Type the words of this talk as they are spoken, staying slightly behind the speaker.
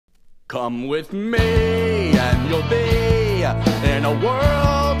Come with me and you'll be in a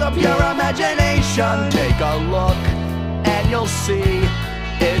world of pure imagination. Take a look and you'll see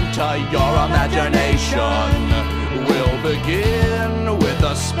into your imagination. We'll begin with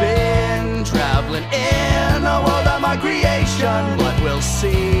a spin, traveling in a world of my creation. What we'll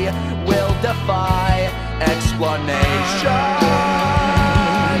see will defy explanation.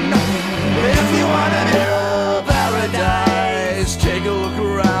 If you wanna view paradise, take a look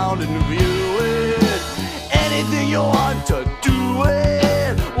around and view it. Anything you want to do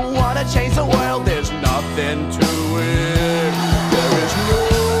it. Wanna change the world, there's nothing to it. There is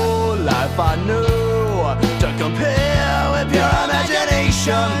no life I know to compare with pure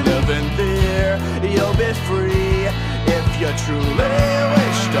imagination. Living there, you'll be free if you truly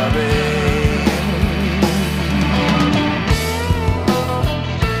wish to be.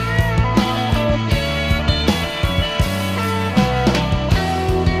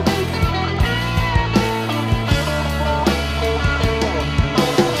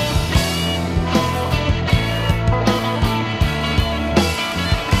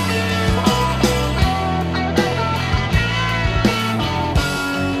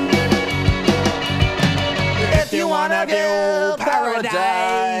 Wanna view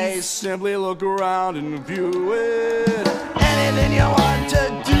paradise, simply look around and view it. Anything you want to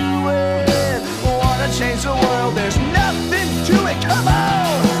do it. Wanna change the world, there's nothing to it, come on!